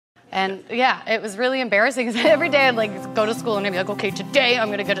And yeah, it was really embarrassing. Every day I'd like go to school and I'd be like, okay, today I'm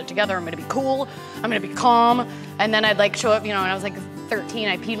gonna get it together. I'm gonna be cool. I'm gonna be calm. And then I'd like show up, you know, when I was like 13,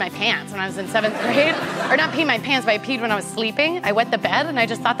 I peed my pants when I was in 7th grade. Or not peed my pants, but I peed when I was sleeping. I wet the bed and I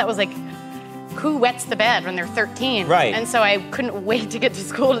just thought that was like, who wets the bed when they're 13? Right. And so I couldn't wait to get to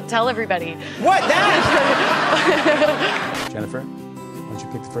school to tell everybody. What? That? Jennifer, why don't you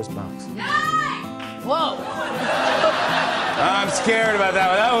pick the first box? Whoa. I'm scared about that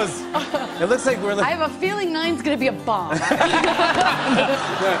one. That was. It looks like we're. I have a feeling 9's gonna be a bomb.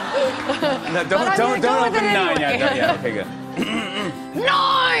 No, don't open 9 yet. Yeah, okay, good.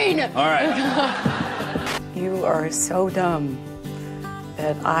 9! All right. You are so dumb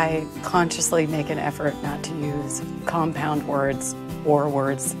that I consciously make an effort not to use compound words or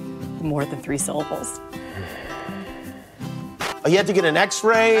words more than 3 syllables. You had to get an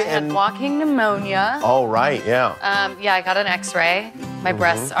X-ray I had walking pneumonia. Oh, right, yeah. Yeah, I got an X-ray. My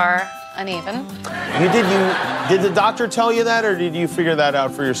breasts are uneven. Did the doctor tell you that, or did you figure that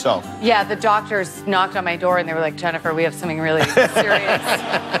out for yourself? Yeah, the doctors knocked on my door and they were like, Jennifer, we have something really serious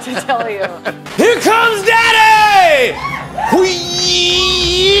to tell you. Here comes Daddy!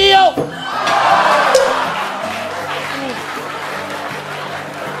 Whee-yo!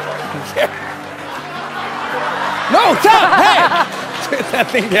 No, stop! Hey! Put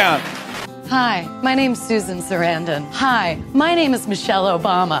that thing down. Hi, my name's Susan Sarandon. Hi, my name is Michelle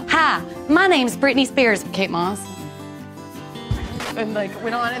Obama. Hi, my name's Britney Spears. Kate Moss. And like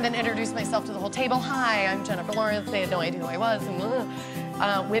went on and then introduced myself to the whole table. Hi, I'm Jennifer Lawrence. They had no idea who I was. And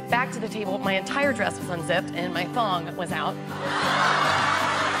went back to the table. My entire dress was unzipped and my thong was out.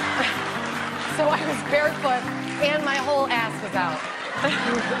 So I was barefoot and my whole ass was out.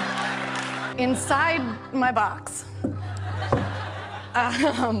 Inside my box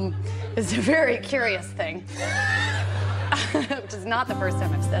is a very curious thing. Which is not the first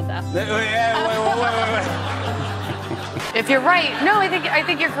time I've said that. Wait. If you're right, no, I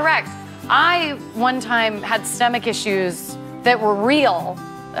think you're correct. I one time had stomach issues that were real.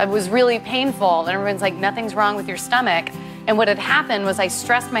 It was really painful, and everyone's like, nothing's wrong with your stomach. And what had happened was I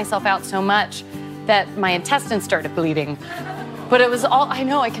stressed myself out so much that my intestines started bleeding. But it was all, I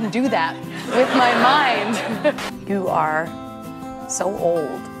know I can do that with my mind. You are so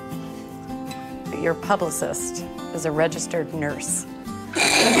old that your publicist is a registered nurse.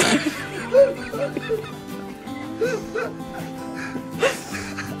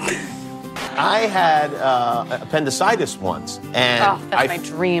 I had appendicitis once, and oh, that's my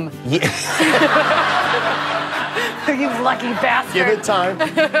dream. Yeah. You lucky bastard. Give it time.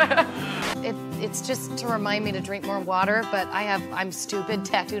 It's just to remind me to drink more water, but I'm stupid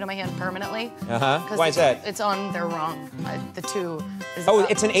tattooed on my hand permanently. Why is that? It's on, they're wrong. The 2 is Oh, up.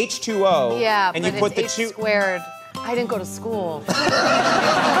 it's an H2O. Yeah, and but you put it's the H 2 squared. I didn't go to school.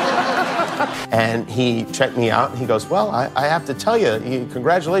 And he checked me out, and he goes, well, I have to tell you,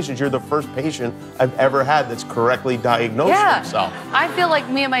 congratulations, you're the first patient I've ever had that's correctly diagnosed himself. I feel like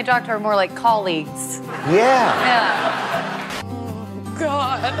me and my doctor are more like colleagues. Yeah. Yeah. Oh,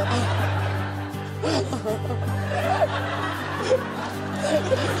 God.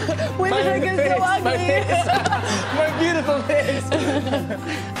 When did I get so ugly? My beautiful face.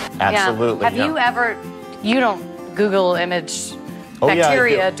 Absolutely. Have you ever, you don't Google image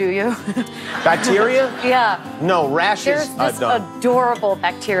bacteria, do you? Bacteria? Yeah. No, rashes. There's this adorable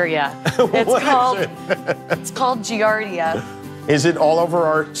bacteria. It's called Giardia. Is it all over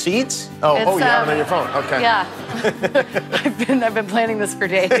our seats? Oh, you have it on your phone. Okay. Yeah. I've been planning this for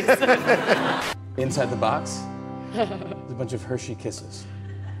days. Inside the box, there's a bunch of Hershey Kisses.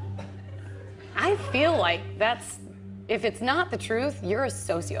 I feel like if it's not the truth, you're a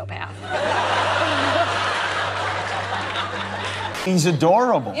sociopath. He's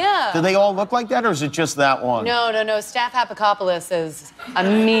adorable. Yeah. Do they all look like that, or is it just that one? No. Staph apicopoulos is a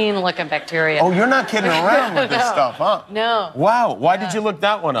mean-looking bacteria. Oh, you're not kidding around with this stuff, huh? No. Wow. Why did you look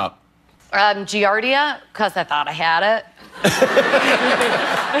that one up? Giardia, because I thought I had it.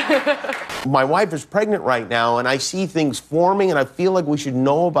 My wife is pregnant right now, and I see things forming, and I feel like we should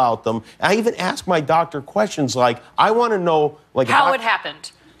know about them. I even ask my doctor questions like, I want to know, like, how it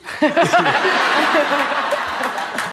happened.